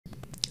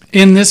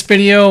In this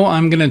video,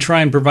 I'm going to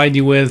try and provide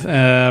you with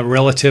a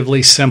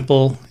relatively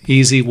simple,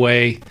 easy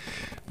way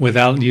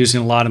without using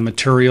a lot of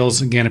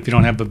materials. Again, if you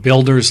don't have a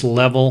builder's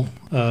level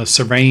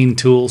surveying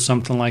tool,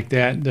 something like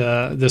that,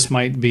 this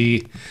might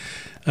be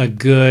a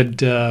good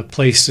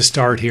place to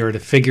start here to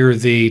figure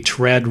the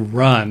tread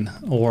run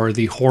or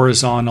the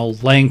horizontal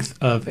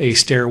length of a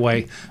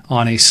stairway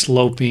on a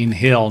sloping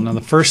hill. Now,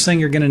 the first thing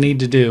you're going to need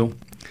to do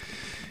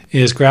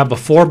is grab a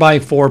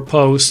 4x4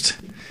 post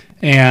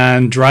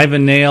and drive a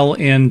nail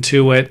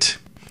into it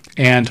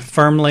and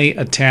firmly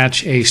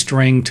attach a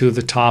string to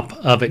the top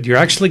of it. You're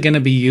actually going to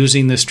be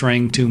using the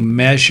string to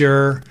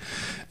measure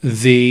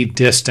the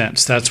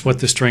distance. That's what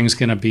the string is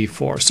going to be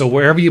for. So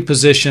wherever you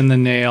position the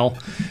nail,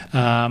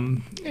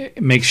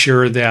 make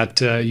sure that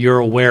you're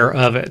aware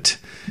of it.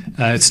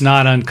 It's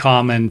not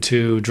uncommon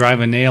to drive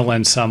a nail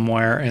in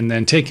somewhere and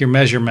then take your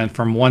measurement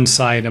from one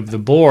side of the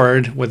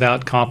board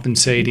without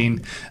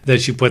compensating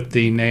that you put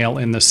the nail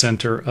in the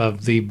center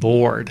of the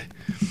board.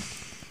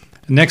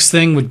 Next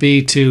thing would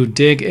be to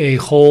dig a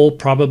hole,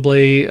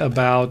 probably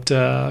about,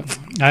 I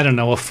don't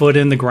know, a foot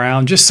in the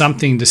ground, just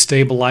something to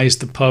stabilize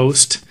the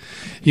post.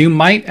 You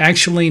might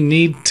actually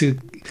need to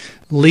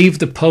leave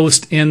the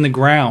post in the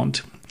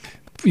ground.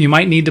 You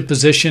might need to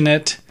position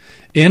it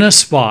in a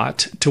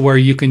spot to where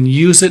you can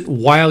use it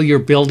while you're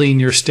building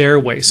your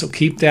stairway. So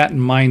keep that in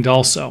mind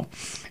also.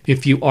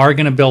 If you are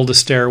going to build a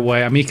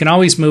stairway, I mean, you can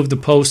always move the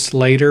post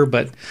later,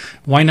 but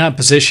why not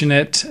position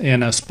it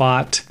in a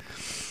spot,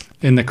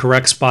 in the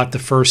correct spot the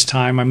first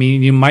time? I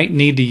mean, you might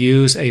need to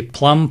use a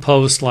plumb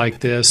post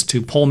like this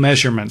to pull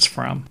measurements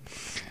from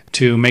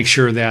to make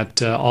sure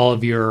that all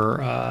of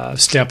your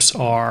steps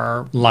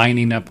are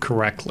lining up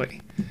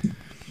correctly.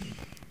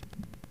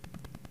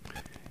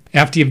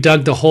 After you've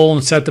dug the hole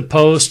and set the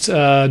post,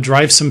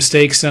 drive some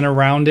stakes in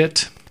around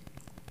it.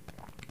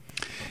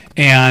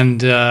 And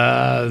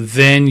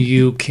then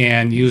you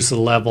can use the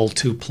level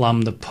to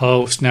plumb the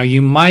post. Now,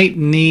 you might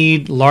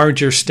need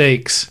larger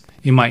stakes.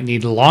 You might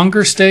need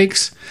longer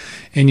stakes,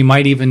 and you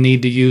might even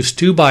need to use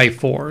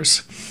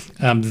 2x4s.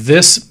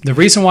 The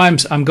reason why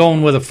I'm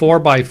going with a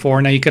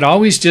 4x4. Now, you could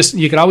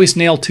always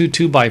nail two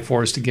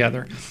 2x4s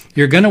together.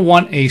 You're going to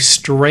want a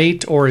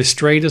straight, or as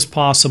straight as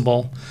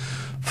possible,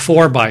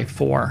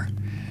 4x4,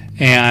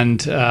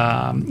 and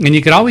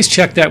you could always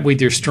check that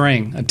with your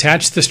string.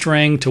 Attach the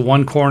string to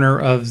one corner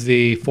of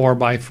the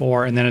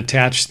 4x4 and then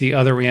attach the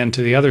other end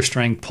to the other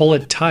string, pull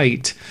it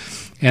tight,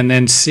 and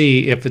then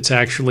see if it's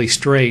actually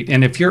straight.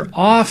 And if you're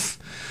off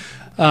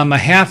a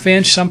half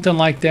inch, something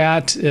like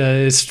that,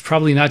 it's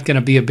probably not going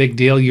to be a big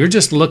deal. You're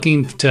just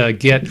looking to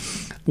get,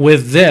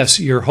 with this,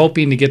 you're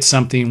hoping to get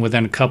something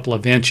within a couple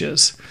of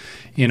inches.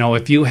 You know,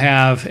 if you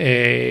have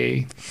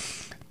a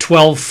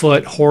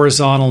 12-foot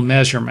horizontal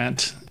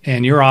measurement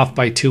and you're off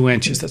by 2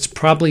 inches, that's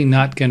probably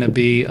not going to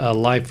be a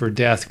life or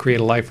death,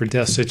 create a life or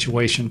death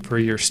situation for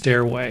your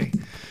stairway.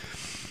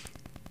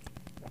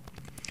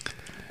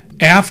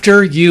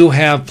 After you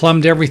have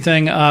plumbed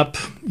everything up,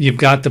 you've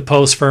got the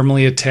post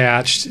firmly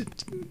attached,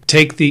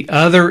 take the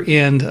other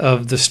end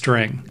of the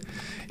string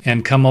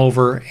and come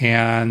over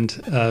and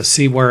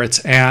see where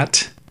it's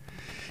at.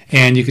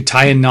 And you could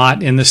tie a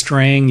knot in the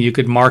string. You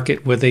could mark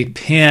it with a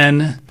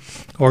pin,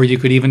 or you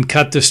could even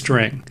cut the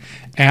string.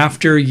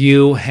 After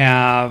you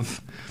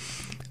have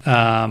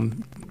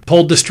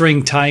pulled the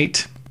string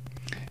tight,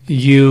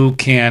 you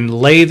can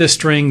lay the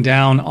string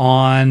down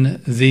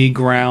on the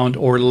ground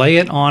or lay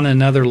it on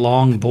another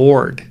long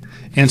board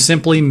and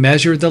simply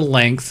measure the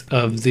length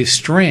of the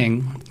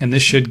string, and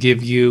this should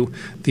give you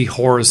the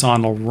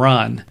horizontal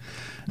run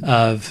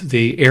of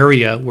the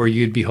area where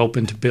you'd be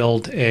hoping to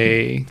build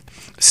a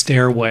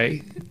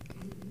stairway.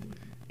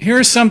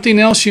 Here's something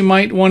else you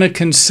might want to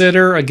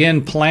consider.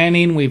 Again,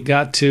 planning. We've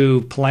got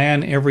to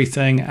plan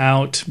everything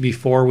out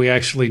before we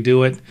actually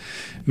do it.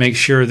 Make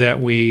sure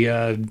that we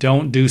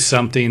don't do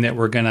something that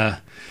we're going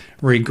to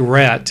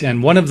regret.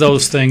 And one of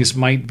those things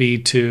might be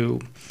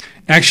to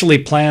actually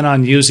plan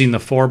on using the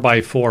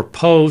 4x4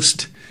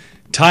 post,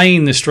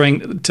 tying the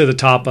string to the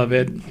top of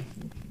it,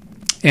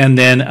 and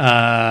then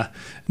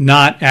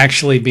not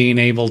actually being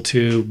able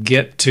to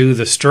get to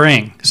the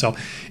string. So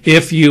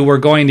if you were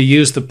going to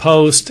use the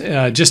post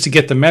just to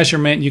get the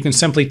measurement, you can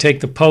simply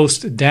take the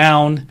post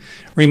down,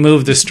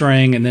 remove the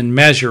string, and then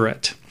measure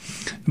it.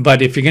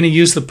 But if you're going to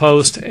use the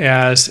post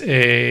as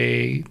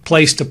a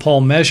place to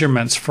pull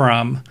measurements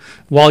from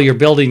while you're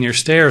building your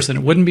stairs, then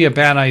it wouldn't be a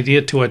bad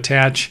idea to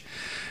attach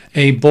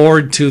a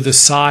board to the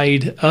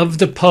side of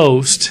the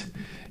post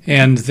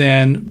and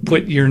then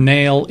put your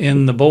nail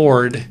in the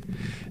board,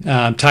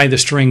 tie the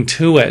string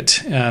to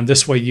it.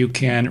 This way you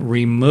can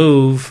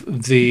remove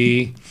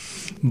the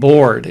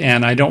board.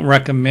 And I don't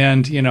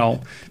recommend,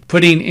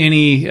 putting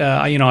any,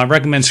 I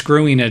recommend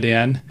screwing it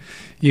in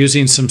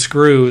using some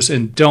screws,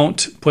 and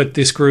don't put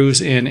the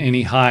screws in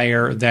any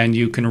higher than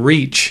you can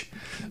reach.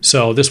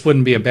 So this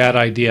wouldn't be a bad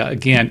idea.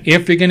 Again,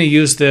 if you're going to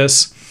use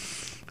this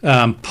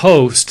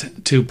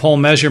post to pull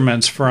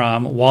measurements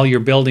from while you're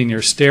building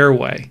your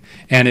stairway,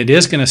 and it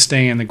is going to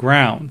stay in the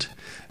ground,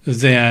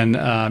 then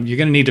you're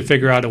going to need to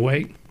figure out a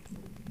way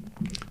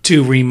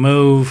to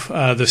remove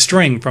the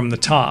string from the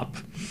top.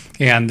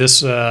 And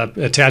this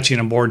attaching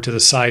a board to the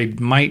side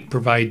might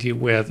provide you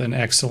with an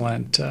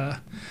excellent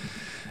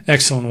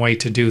way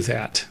to do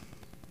that.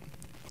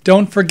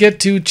 Don't forget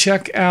to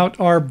check out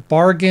our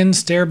bargain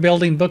stair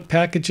building book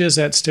packages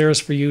at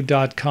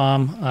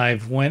stairsforyou.com.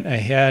 I've went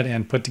ahead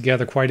and put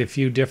together quite a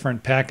few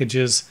different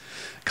packages,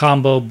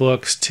 combo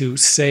books, to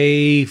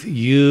save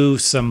you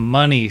some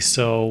money.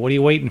 So what are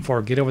you waiting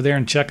for? Get over there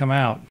and check them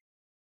out.